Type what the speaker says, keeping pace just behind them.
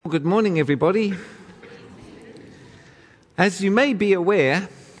Good morning, everybody. As you may be aware,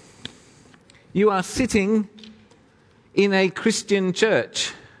 you are sitting in a Christian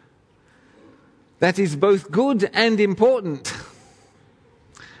church. That is both good and important.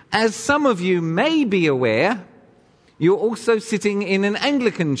 As some of you may be aware, you're also sitting in an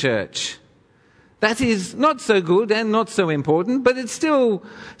Anglican church. That is not so good and not so important, but it's still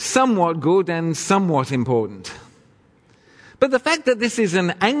somewhat good and somewhat important. But the fact that this is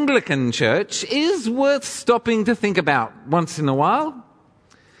an Anglican church is worth stopping to think about once in a while,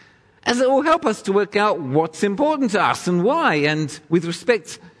 as it will help us to work out what's important to us and why, and with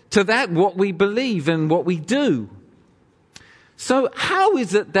respect to that, what we believe and what we do. So how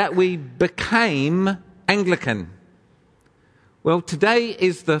is it that we became Anglican? Well, today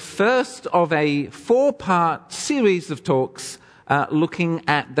is the first of a 4-part series of talks looking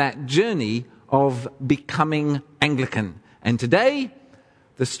at that journey of becoming Anglican. And today,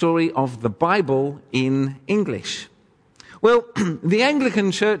 the story of the Bible in English. Well, the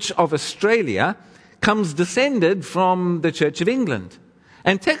Anglican Church of Australia comes descended from the Church of England.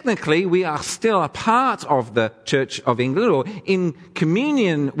 And technically, we are still a part of the Church of England, or in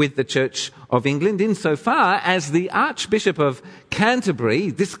communion with the Church of England, insofar as the Archbishop of Canterbury,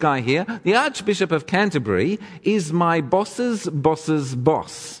 this guy here, the Archbishop of Canterbury is my boss's boss's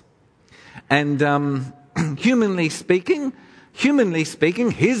boss. And humanly speaking,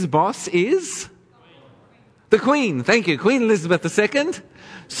 his boss is the Queen. Thank you, Queen Elizabeth II.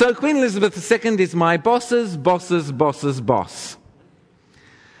 So Queen Elizabeth II is my boss's boss's boss's boss.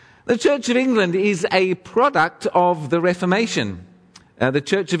 The Church of England is a product of the Reformation. The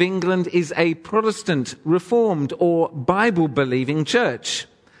Church of England is a Protestant, Reformed, or Bible-believing church.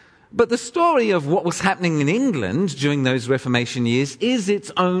 But the story of what was happening in England during those Reformation years is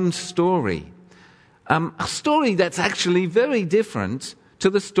its own story. A story that's actually very different to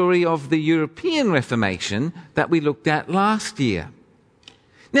the story of the European Reformation that we looked at last year.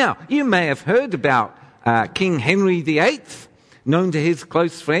 Now, you may have heard about King Henry VIII, known to his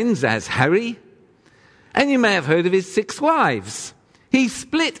close friends as Harry, and you may have heard of his 6 wives. He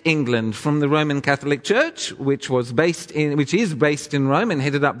split England from the Roman Catholic Church, which is based in Rome and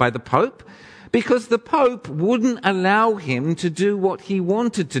headed up by the Pope, because the Pope wouldn't allow him to do what he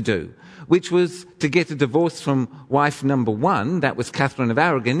wanted to do, which was to get a divorce from wife number 1, that was Catherine of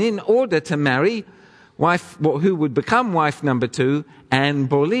Aragon, in order to marry who would become wife number 2, Anne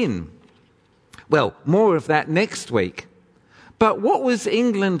Boleyn. Well, more of that next week. But what was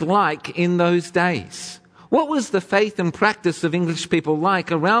England like in those days? What was the faith and practice of English people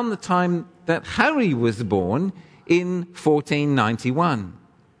like around the time that Harry was born in 1491?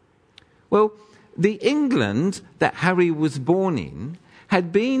 Well, the England that Harry was born in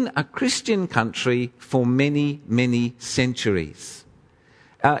had been a Christian country for many, many centuries.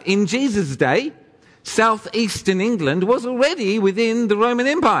 In Jesus' day, southeastern England was already within the Roman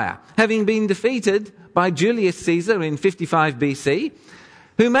Empire, having been defeated by Julius Caesar in 55 BC,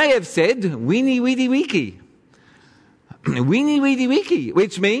 who may have said, "Weenie weedy weekie." Weenie weedy weekie,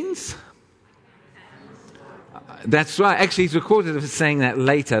 which means... That's right. Actually, he's recorded as saying that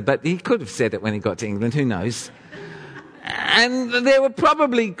later, but he could have said it when he got to England. Who knows? And there were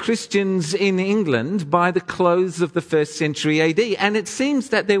probably Christians in England by the close of the 1st century AD. And it seems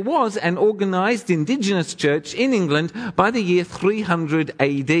that there was an organized indigenous church in England by the year 300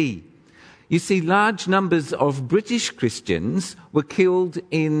 AD. You see, large numbers of British Christians were killed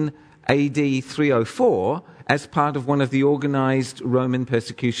in AD 304 as part of one of the organized Roman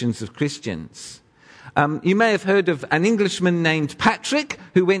persecutions of Christians. You may have heard of an Englishman named Patrick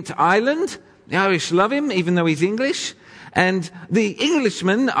who went to Ireland. The Irish love him, even though he's English. And the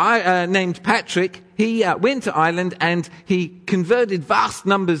Englishman named Patrick, he went to Ireland and he converted vast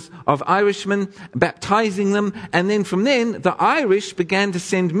numbers of Irishmen, baptizing them. And then from then, the Irish began to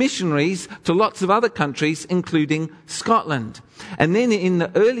send missionaries to lots of other countries, including Scotland. And then in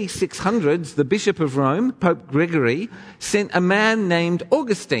the early 600s, the Bishop of Rome, Pope Gregory, sent a man named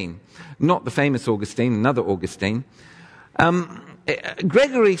Augustine. Not the famous Augustine, another Augustine.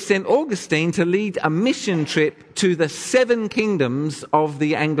 Gregory sent Augustine to lead a mission trip to the 7 kingdoms of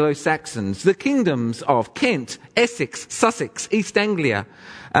the Anglo-Saxons, the kingdoms of Kent, Essex, Sussex, East Anglia,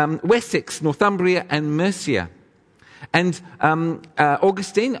 Wessex, Northumbria, and Mercia. And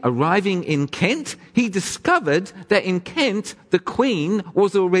Augustine, arriving in Kent, he discovered that in Kent, the Queen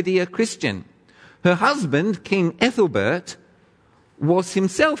was already a Christian. Her husband, King Ethelbert, was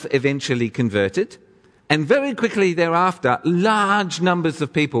himself eventually converted. And very quickly thereafter, large numbers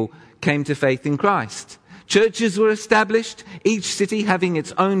of people came to faith in Christ. Churches were established, each city having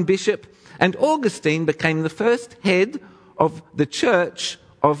its own bishop, and Augustine became the first head of the Church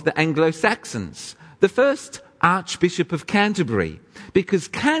of the Anglo-Saxons, the first Archbishop of Canterbury, because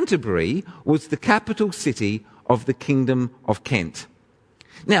Canterbury was the capital city of the Kingdom of Kent.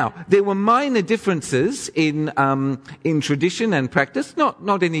 Now, there were minor differences in tradition and practice,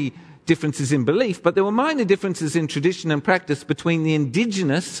 not any differences in belief, but there were minor differences in tradition and practice between the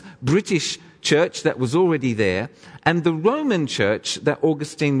indigenous British church that was already there and the Roman church that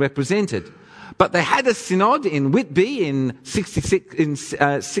Augustine represented. But they had a synod in Whitby in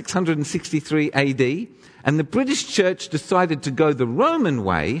 663 AD, and the British church decided to go the Roman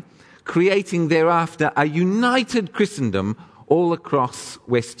way, creating thereafter a united Christendom all across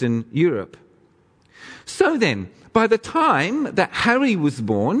Western Europe. So then, by the time that Harry was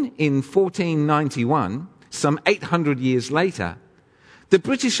born in 1491, some 800 years later, the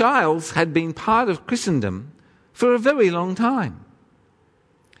British Isles had been part of Christendom for a very long time.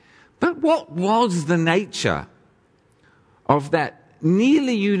 But what was the nature of that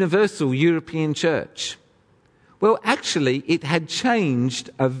nearly universal European church? Well, actually, it had changed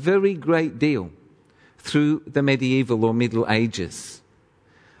a very great deal through the medieval or Middle Ages.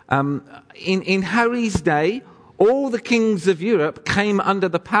 In Harry's day, all the kings of Europe came under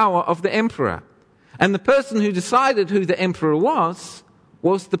the power of the emperor. And the person who decided who the emperor was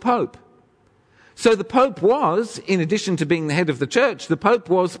the Pope. So the Pope was, in addition to being the head of the church, the Pope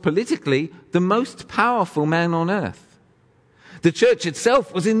was politically the most powerful man on earth. The church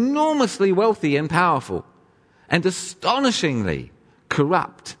itself was enormously wealthy and powerful, and astonishingly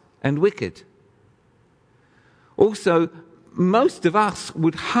corrupt and wicked. Also, most of us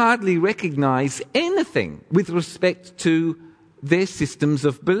would hardly recognize anything with respect to their systems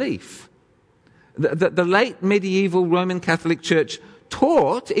of belief. The late medieval Roman Catholic Church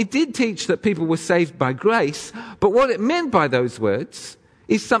it did teach that people were saved by grace, but what it meant by those words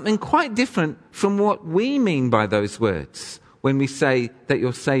is something quite different from what we mean by those words when we say that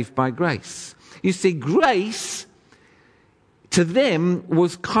you're saved by grace. You see, grace to them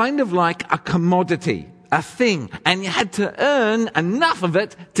was kind of like a commodity, a thing, and you had to earn enough of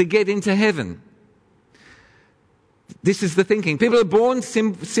it to get into heaven. This is the thinking. People are born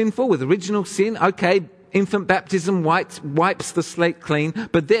sinful with original sin. Okay, infant baptism wipes the slate clean,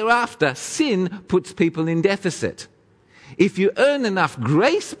 but thereafter sin puts people in deficit. If you earn enough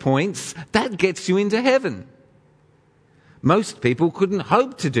grace points, that gets you into heaven. Most people couldn't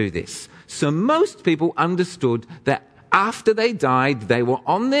hope to do this. So most people understood that after they died, they were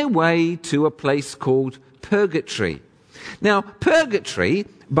on their way to a place called purgatory. Now, purgatory,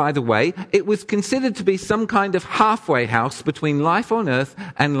 by the way, it was considered to be some kind of halfway house between life on earth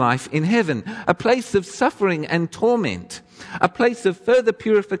and life in heaven, a place of suffering and torment, a place of further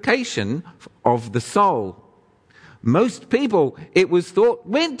purification of the soul. Most people, it was thought,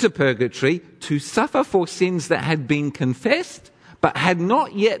 went to purgatory to suffer for sins that had been confessed but had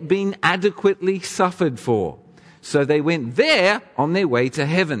not yet been adequately suffered for. So they went there on their way to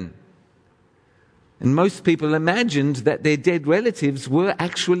heaven. And most people imagined that their dead relatives were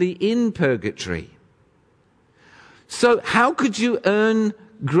actually in purgatory. So how could you earn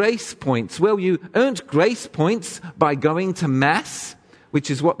grace points? Well, you earned grace points by going to Mass,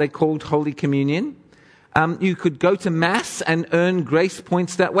 which is what they called Holy Communion. You could go to Mass and earn grace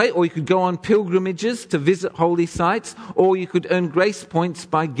points that way, or you could go on pilgrimages to visit holy sites, or you could earn grace points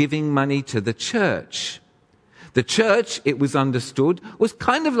by giving money to the church. The church, it was understood, was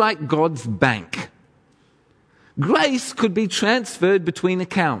kind of like God's bank. Grace could be transferred between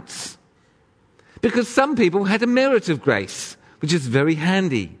accounts because some people had a merit of grace, which is very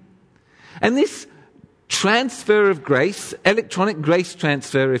handy. And this transfer of grace, electronic grace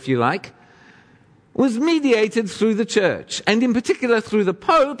transfer, if you like, was mediated through the church, and in particular through the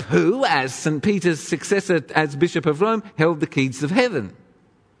Pope, who, as St. Peter's successor as Bishop of Rome, held the keys of heaven.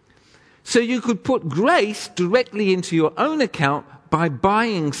 So you could put grace directly into your own account by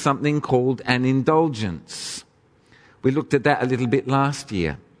buying something called an indulgence. We looked at that a little bit last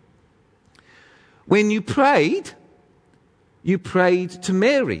year. When you prayed to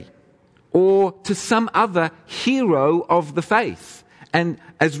Mary or to some other hero of the faith, and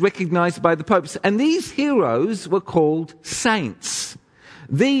as recognized by the popes. And these heroes were called saints.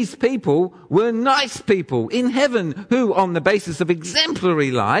 These people were nice people in heaven who, on the basis of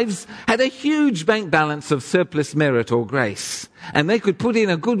exemplary lives, had a huge bank balance of surplus merit or grace. And they could put in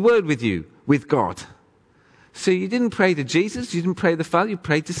a good word with you, with God. So you didn't pray to Jesus, you didn't pray to the Father, you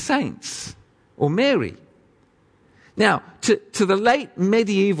prayed to saints or Mary. Now, to the late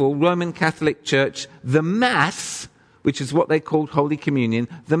medieval Roman Catholic Church, the Mass, which is what they called Holy Communion,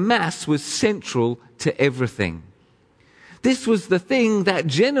 the Mass was central to everything. This was the thing that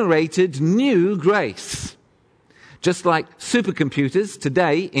generated new grace. Just like supercomputers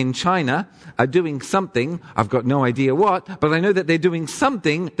today in China are doing something, I've got no idea what, but I know that they're doing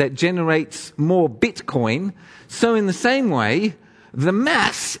something that generates more Bitcoin. So in the same way, the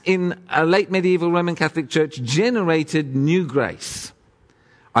Mass in a late medieval Roman Catholic Church generated new grace.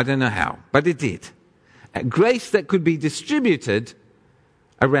 I don't know how, but it did. Grace that could be distributed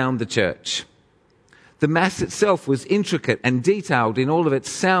around the church. The Mass itself was intricate and detailed in all of its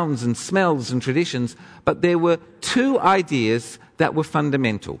sounds and smells and traditions, but there were two ideas that were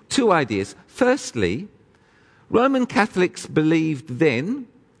fundamental. Two ideas. Firstly, Roman Catholics believed then,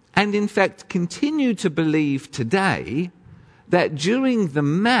 and in fact continue to believe today, that during the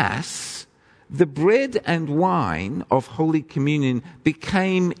Mass, the bread and wine of Holy Communion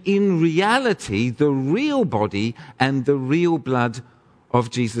became in reality the real body and the real blood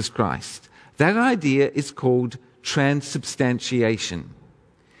of Jesus Christ. That idea is called transubstantiation.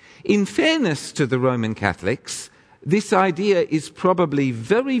 In fairness to the Roman Catholics, this idea is probably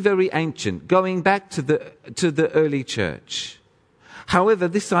very, very ancient, going back to the early church. However,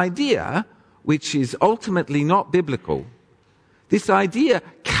 this idea, which is ultimately not biblical, this idea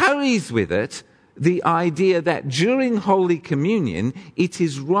carries with it the idea that during Holy Communion, it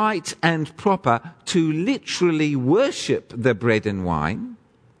is right and proper to literally worship the bread and wine,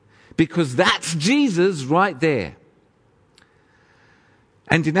 because that's Jesus right there.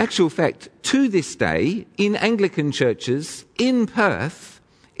 And in actual fact, to this day, in Anglican churches in Perth,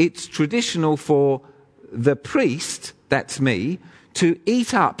 it's traditional for the priest, that's me, to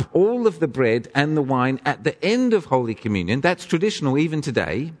eat up all of the bread and the wine at the end of Holy Communion. That's traditional even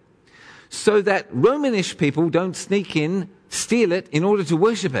today, so that Romanish people don't sneak in, steal it in order to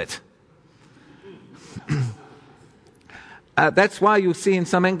worship it. That's why you'll see in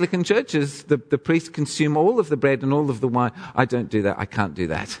some Anglican churches the priests consume all of the bread and all of the wine. I don't do that. I can't do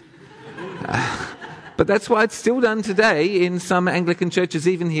that. But that's why it's still done today in some Anglican churches,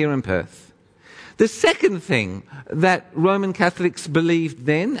 even here in Perth. The second thing that Roman Catholics believed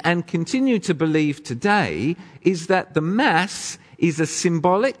then and continue to believe today is that the Mass is a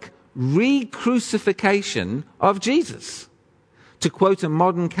symbolic re-crucifixion of Jesus. To quote a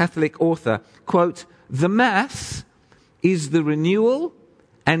modern Catholic author, quote, "The Mass is the renewal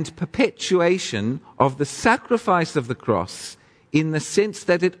and perpetuation of the sacrifice of the cross in the sense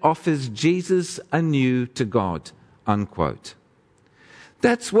that it offers Jesus anew to God," unquote.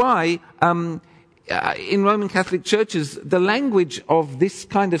 That's why in Roman Catholic churches, the language of this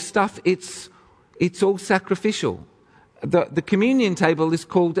kind of stuff, it's all sacrificial. The communion table is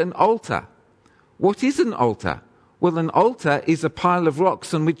called an altar. What is an altar? Well, an altar is a pile of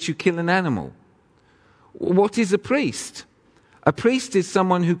rocks on which you kill an animal. What is a priest? A priest is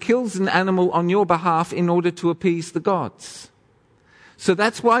someone who kills an animal on your behalf in order to appease the gods. So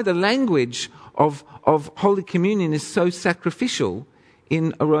that's why the language of Holy Communion is so sacrificial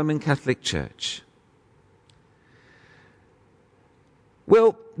in a Roman Catholic church.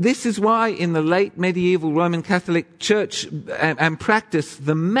 Well, this is why in the late medieval Roman Catholic church and practice,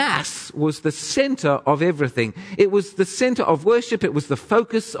 the Mass was the center of everything. It was the center of worship. It was the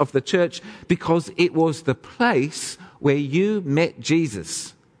focus of the church because it was the place where you met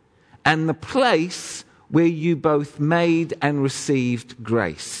Jesus and the place where you both made and received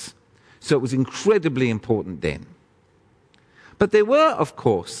grace. So it was incredibly important then. But there were, of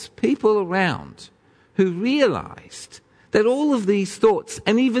course, people around who realized that all of these thoughts,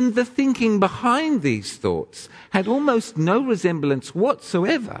 and even the thinking behind these thoughts, had almost no resemblance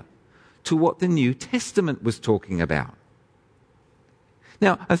whatsoever to what the New Testament was talking about.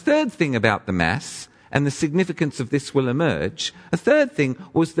 Now, a third thing about the Mass, and the significance of this will emerge, a third thing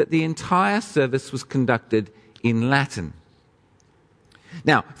was that the entire service was conducted in Latin.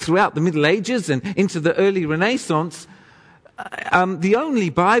 Now, throughout the Middle Ages and into the early Renaissance, the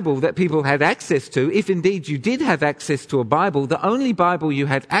only Bible that people had access to, if indeed you did have access to a Bible, the only Bible you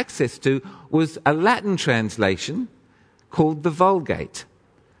had access to was a Latin translation called the Vulgate,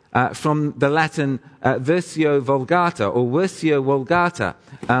 from the Latin Versio Vulgata or Versio Vulgata,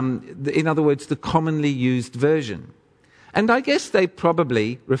 in other words, the commonly used version. And I guess they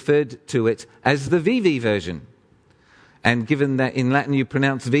probably referred to it as the VV version. And given that in Latin you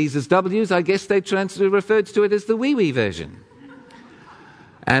pronounce V's as W's, I guess they referred to it as the wee-wee version.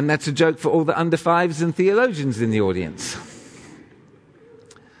 And that's a joke for all the under fives and theologians in the audience.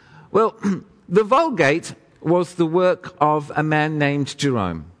 Well, the Vulgate was the work of a man named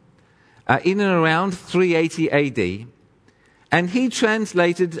Jerome in and around 380 AD. And he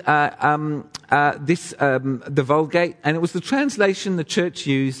translated the Vulgate, and it was the translation the church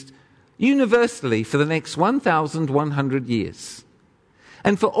used universally for the next 1,100 years.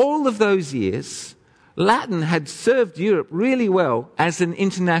 And for all of those years, Latin had served Europe really well as an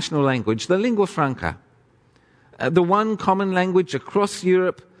international language, the lingua franca, the one common language across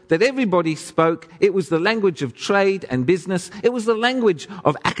Europe that everybody spoke. It was the language of trade and business. It was the language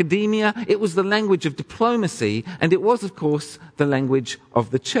of academia. It was the language of diplomacy. And it was, of course, the language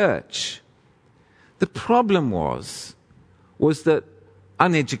of the church. The problem was that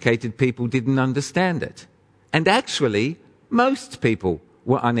uneducated people didn't understand it. And actually, most people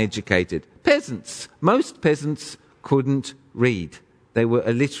were uneducated. Peasants. Most peasants couldn't read. They were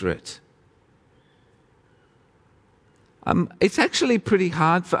illiterate. It's actually pretty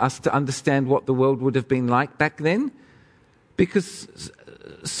hard for us to understand what the world would have been like back then, because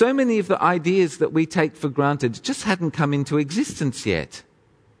so many of the ideas that we take for granted just hadn't come into existence yet.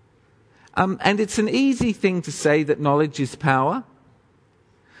 And it's an easy thing to say that knowledge is power.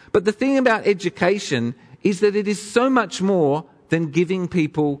 But the thing about education is that it is so much more than giving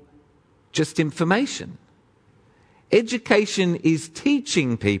people just information. Education is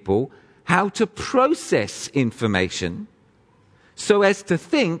teaching people how to process information so as to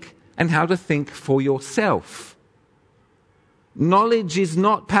think, and how to think for yourself. Knowledge is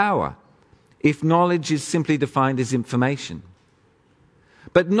not power if knowledge is simply defined as information.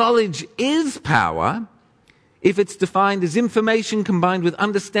 But knowledge is power if it's defined as information combined with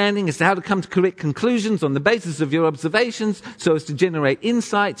understanding as to how to come to correct conclusions on the basis of your observations so as to generate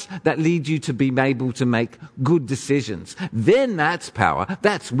insights that lead you to be able to make good decisions. Then that's power.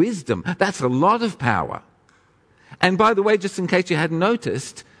 That's wisdom. That's a lot of power. And by the way, just in case you hadn't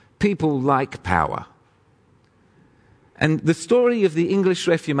noticed, people like power. And the story of the English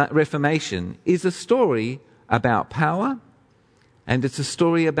Reformation is a story about power, and it's a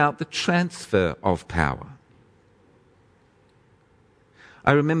story about the transfer of power.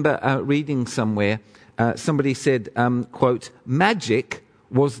 I remember reading somewhere, somebody said, quote, "Magic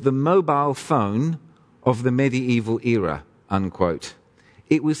was the mobile phone of the medieval era," unquote.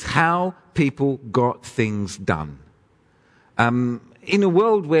 It was how people got things done. In a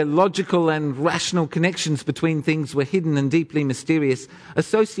world where logical and rational connections between things were hidden and deeply mysterious,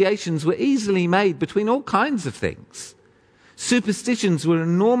 associations were easily made between all kinds of things. Superstitions were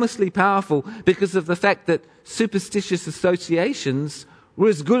enormously powerful because of the fact that superstitious associations were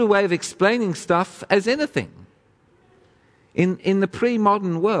as good a way of explaining stuff as anything. In the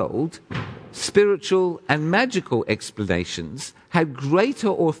pre-modern world, spiritual and magical explanations had greater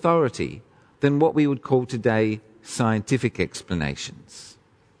authority than what we would call today scientific explanations.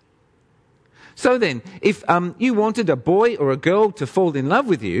 So then, if you wanted a boy or a girl to fall in love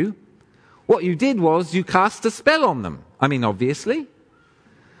with you, what you did was you cast a spell on them. I mean, obviously.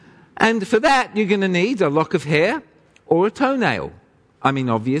 And for that, you're going to need a lock of hair or a toenail. I mean,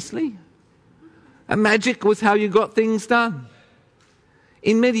 obviously. And magic was how you got things done.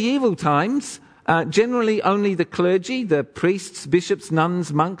 In medieval times, generally only the clergy, the priests, bishops,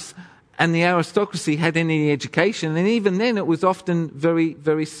 nuns, monks, and the aristocracy had any education, and even then it was often very,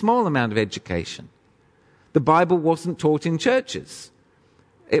 very small amount of education. The Bible wasn't taught in churches.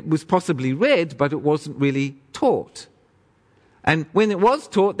 It was possibly read, but it wasn't really taught. And when it was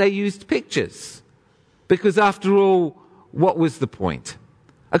taught, they used pictures. Because after all, what was the point?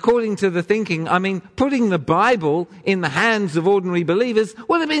 According to the thinking, I mean, putting the Bible in the hands of ordinary believers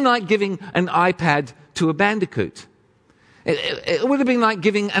would have been like giving an iPad to a bandicoot. It would have been like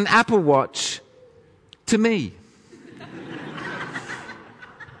giving an Apple Watch to me.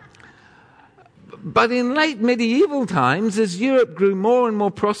 But in late medieval times, as Europe grew more and more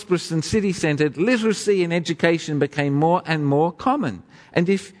prosperous and city-centered, literacy and education became more and more common. And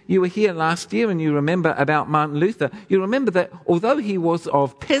if you were here last year and you remember about Martin Luther, you remember that although he was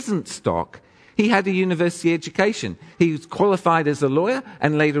of peasant stock, he had a university education. He was qualified as a lawyer,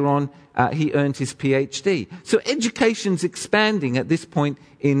 and later on he earned his PhD. So education's expanding at this point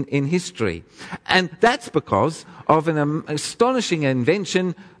in history. And that's because of an astonishing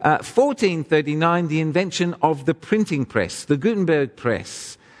invention, 1439, the invention of the printing press, the Gutenberg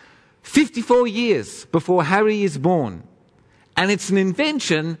press. 54 years before Harry is born. And it's an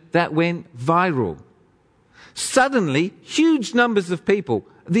invention that went viral. Suddenly, huge numbers of people,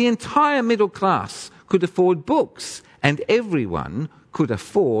 the entire middle class, could afford books, and everyone could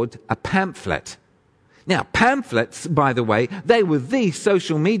afford a pamphlet. Now, pamphlets, by the way, they were the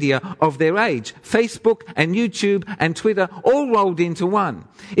social media of their age. Facebook and YouTube and Twitter all rolled into one.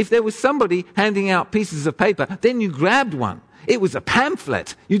 If there was somebody handing out pieces of paper, then you grabbed one. It was a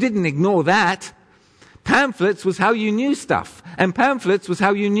pamphlet. You didn't ignore that. Pamphlets was how you knew stuff. And pamphlets was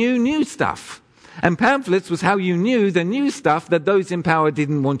how you knew new stuff. And pamphlets was how you knew the new stuff that those in power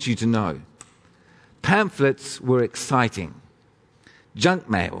didn't want you to know. Pamphlets were exciting. Junk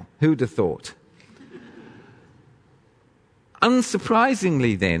mail, who'd have thought?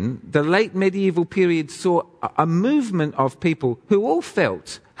 Unsurprisingly then, the late medieval period saw a movement of people who all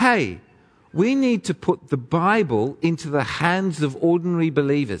felt, hey, we need to put the Bible into the hands of ordinary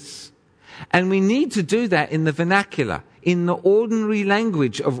believers. And we need to do that in the vernacular, in the ordinary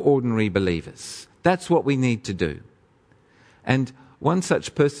language of ordinary believers. That's what we need to do. And one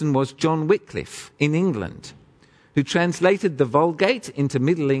such person was John Wycliffe in England, who translated the Vulgate into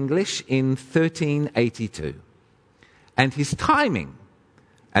Middle English in 1382. And his timing,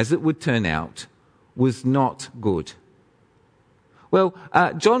 as it would turn out, was not good. Well,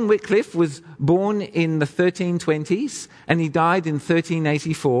 John Wycliffe was born in the 1320s and he died in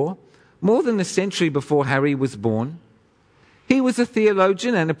 1384, more than a century before Harry was born. He was a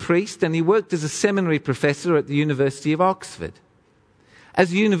theologian and a priest, and he worked as a seminary professor at the University of Oxford.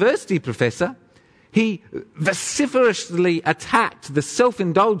 As a university professor, he vociferously attacked the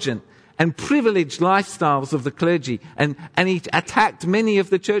self-indulgent and privileged lifestyles of the clergy, and he attacked many of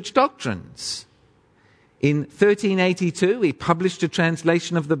the church doctrines. In 1382, he published a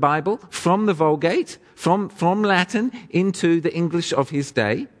translation of the Bible from the Vulgate, from Latin into the English of his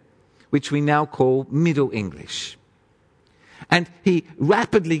day, which we now call Middle English. And he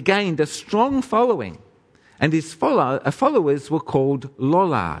rapidly gained a strong following, and his followers were called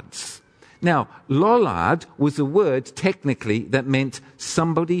Lollards. Now, Lollard was a word technically that meant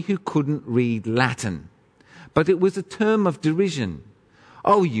somebody who couldn't read Latin, but it was a term of derision.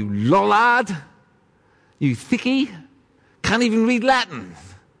 Oh, you Lollard! You thickie! Can't even read Latin!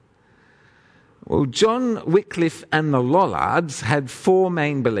 Well, John Wycliffe and the Lollards had four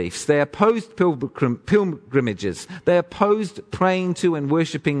main beliefs. They opposed pilgrimages. They opposed praying to and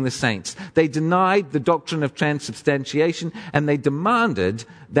worshipping the saints. They denied the doctrine of transubstantiation, and they demanded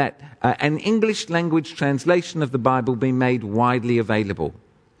that an English language translation of the Bible be made widely available.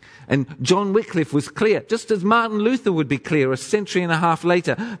 And John Wycliffe was clear, just as Martin Luther would be clear a century and a half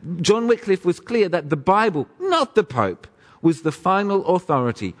later. John Wycliffe was clear that the Bible, not the Pope, was the final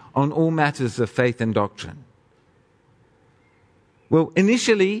authority on all matters of faith and doctrine. Well,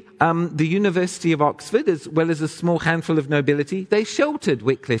 initially, the University of Oxford, as well as a small handful of nobility, they sheltered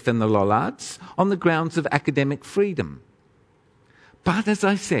Wycliffe and the Lollards on the grounds of academic freedom. But as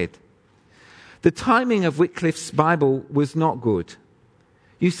I said, the timing of Wycliffe's Bible was not good.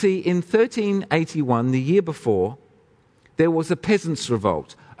 You see, in 1381, the year before, there was a peasants'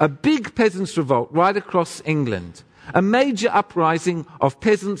 revolt, a big peasants' revolt right across England. A major uprising of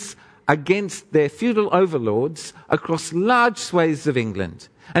peasants against their feudal overlords across large swathes of England.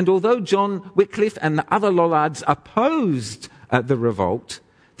 And although John Wycliffe and the other Lollards opposed the revolt,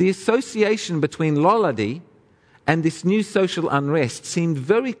 the association between Lollardy and this new social unrest seemed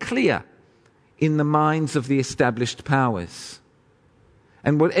very clear in the minds of the established powers.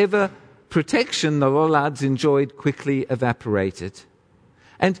 And whatever protection the Lollards enjoyed quickly evaporated.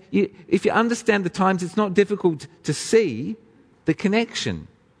 And if you understand the times, it's not difficult to see the connection.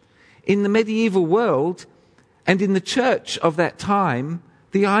 In the medieval world and in the church of that time,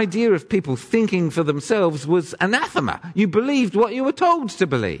 the idea of people thinking for themselves was anathema. You believed what you were told to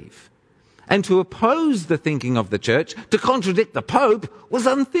believe. And to oppose the thinking of the church, to contradict the Pope, was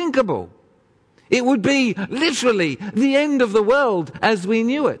unthinkable. It would be literally the end of the world as we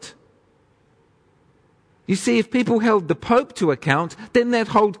knew it. You see, if people held the Pope to account, then they'd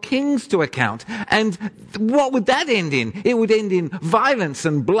hold kings to account. And what would that end in? It would end in violence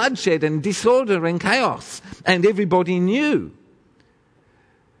and bloodshed and disorder and chaos. And everybody knew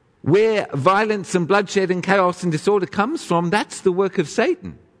where violence and bloodshed and chaos and disorder comes from. That's the work of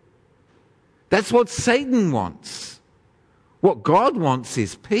Satan. That's what Satan wants. What God wants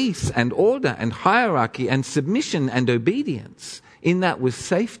is peace and order and hierarchy and submission and obedience. In that was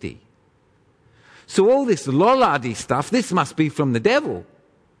safety. So all this Lollardy stuff, this must be from the devil.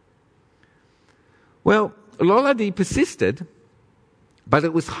 Well, Lollardy persisted, but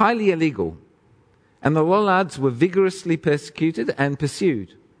it was highly illegal. And the Lollards were vigorously persecuted and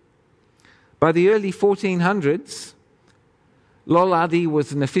pursued. By the early 1400s, Lollardy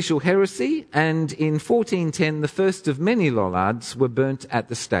was an official heresy, and in 1410, the first of many Lollards were burnt at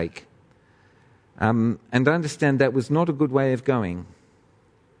the stake. And I understand that was not a good way of going.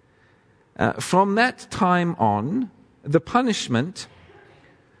 From that time on, the punishment,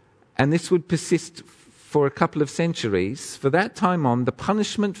 and this would persist for a couple of centuries, for that time on, the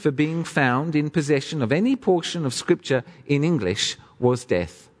punishment for being found in possession of any portion of Scripture in English was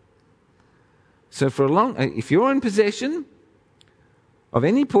death. So if you're in possession of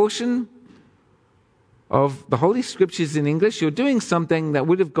any portion of the Holy Scriptures in English, you're doing something that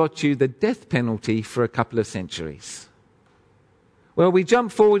would have got you the death penalty for a couple of centuries. Well, we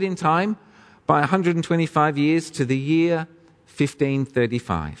jump forward in time by 125 years to the year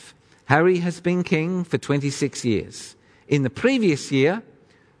 1535. Harry has been king for 26 years. In the previous year,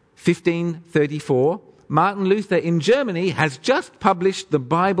 1534, Martin Luther in Germany has just published the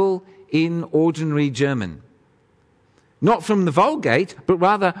Bible in ordinary German. Not from the Vulgate, but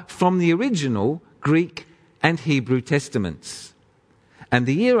rather from the original Greek and Hebrew Testaments. And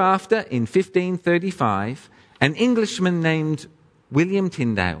the year after, in 1535, an Englishman named William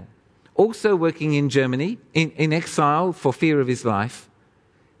Tyndale, also working in Germany, in exile for fear of his life,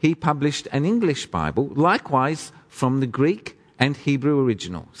 he published an English Bible, likewise from the Greek and Hebrew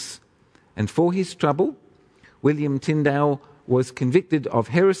originals. And for his trouble, William Tyndale was convicted of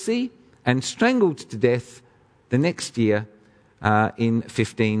heresy and strangled to death the next year in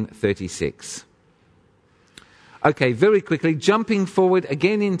 1536. Okay, very quickly, jumping forward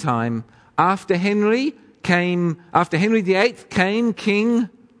again in time, after Henry VIII came King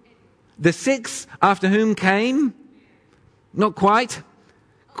the Sixth, after whom came, not quite,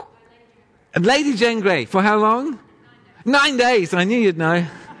 Lady Jane Grey. For how long? 9 days. I knew you'd know.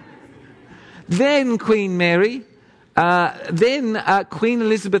 Then Queen Mary, then Queen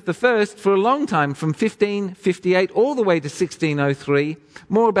Elizabeth I for a long time, from 1558 all the way to 1603.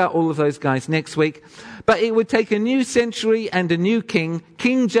 More about all of those guys next week. But it would take a new century and a new king,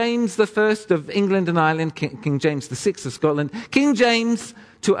 King James I of England and Ireland, King James VI of Scotland, King James,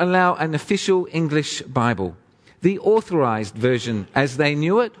 to allow an official English Bible. The authorized version, as they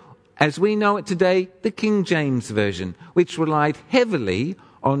knew it, as we know it today, the King James Version, which relied heavily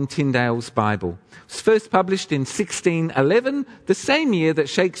on Tyndale's Bible. It was first published in 1611, the same year that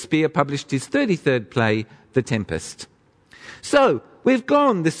Shakespeare published his 33rd play, The Tempest. So, we've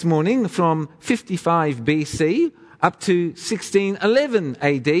gone this morning from 55 BC up to 1611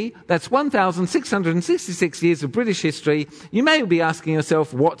 AD. That's 1,666 years of British history. You may be asking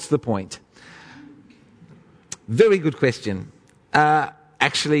yourself, what's the point? Very good question.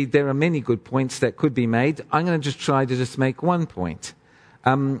 Actually, there are many good points that could be made. I'm going to try to make one point.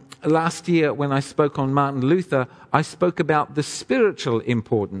 Last year, when I spoke on Martin Luther, I spoke about the spiritual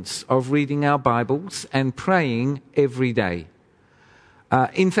importance of reading our Bibles and praying every day.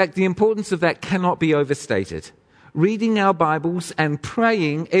 In fact, the importance of that cannot be overstated. Reading our Bibles and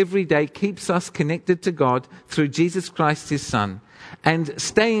praying every day keeps us connected to God through Jesus Christ, his Son. And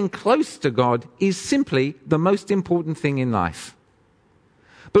staying close to God is simply the most important thing in life.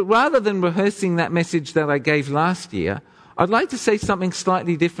 But rather than rehearsing that message that I gave last year, I'd like to say something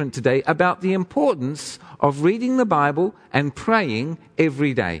slightly different today about the importance of reading the Bible and praying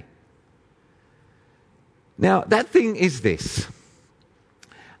every day. Now, that thing is this.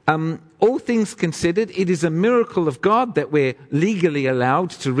 All things considered, it is a miracle of God that we're legally allowed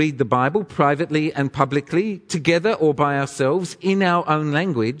to read the Bible privately and publicly, together or by ourselves, in our own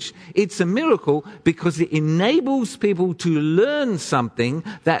language. It's a miracle because it enables people to learn something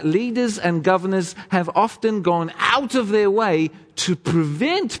that leaders and governors have often gone out of their way to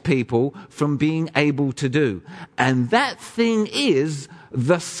prevent people from being able to do. And that thing is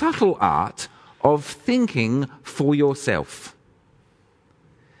the subtle art of thinking for yourself.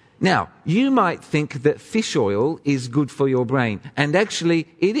 Now, you might think that fish oil is good for your brain, and actually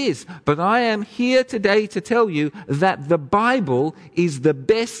it is. But I am here today to tell you that the Bible is the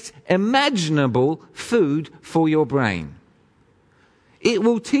best imaginable food for your brain. It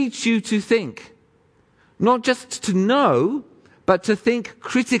will teach you to think, not just to know, but to think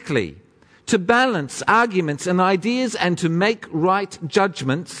critically, to balance arguments and ideas, and to make right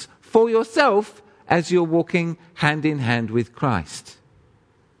judgments for yourself as you're walking hand in hand with Christ.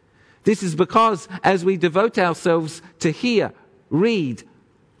 This is because as we devote ourselves to hear, read,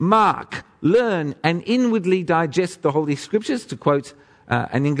 mark, learn, and inwardly digest the Holy Scriptures, to quote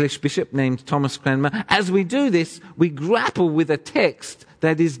an English bishop named Thomas Cranmer, as we do this, we grapple with a text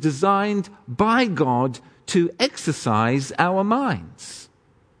that is designed by God to exercise our minds.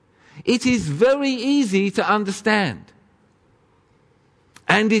 It is very easy to understand,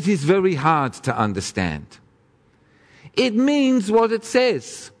 and it is very hard to understand. It means what it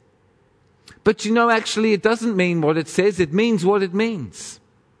says. But you know, actually, it doesn't mean what it says. It means what it means.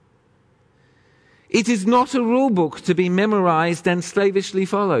 It is not a rule book to be memorized and slavishly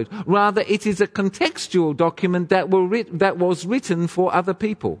followed. Rather, it is a contextual document that was written for other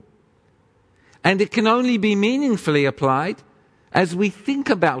people. And it can only be meaningfully applied as we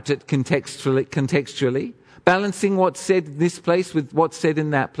think about it contextually, balancing what's said in this place with what's said in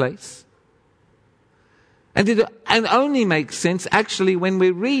that place. And it only makes sense, actually, when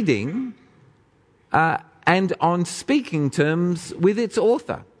we're reading and on speaking terms with its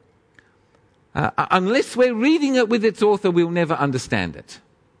author. Unless we're reading it with its author, we'll never understand it.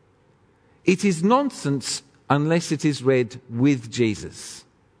 It is nonsense unless it is read with Jesus.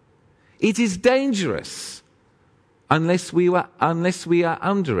 It is dangerous unless we are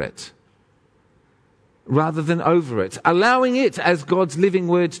under it, rather than over it, allowing it as God's living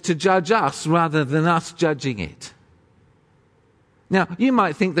word to judge us rather than us judging it. Now, you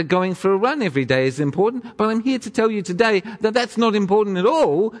might think that going for a run every day is important, but I'm here to tell you today that that's not important at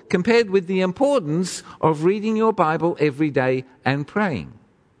all compared with the importance of reading your Bible every day and praying.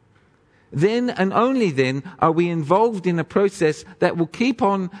 Then and only then are we involved in a process that will keep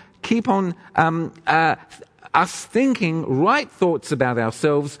on us thinking right thoughts about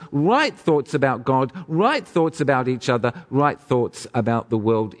ourselves, right thoughts about God, right thoughts about each other, right thoughts about the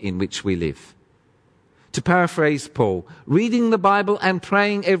world in which we live. To paraphrase Paul, reading the Bible and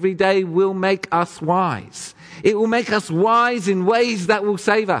praying every day will make us wise. It will make us wise in ways that will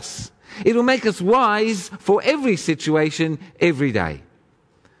save us. It will make us wise for every situation, every day.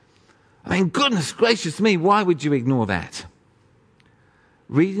 I mean, goodness gracious me, why would you ignore that?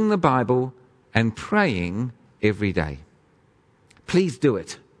 Reading the Bible and praying every day. Please do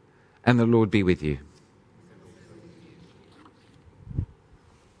it, and the Lord be with you.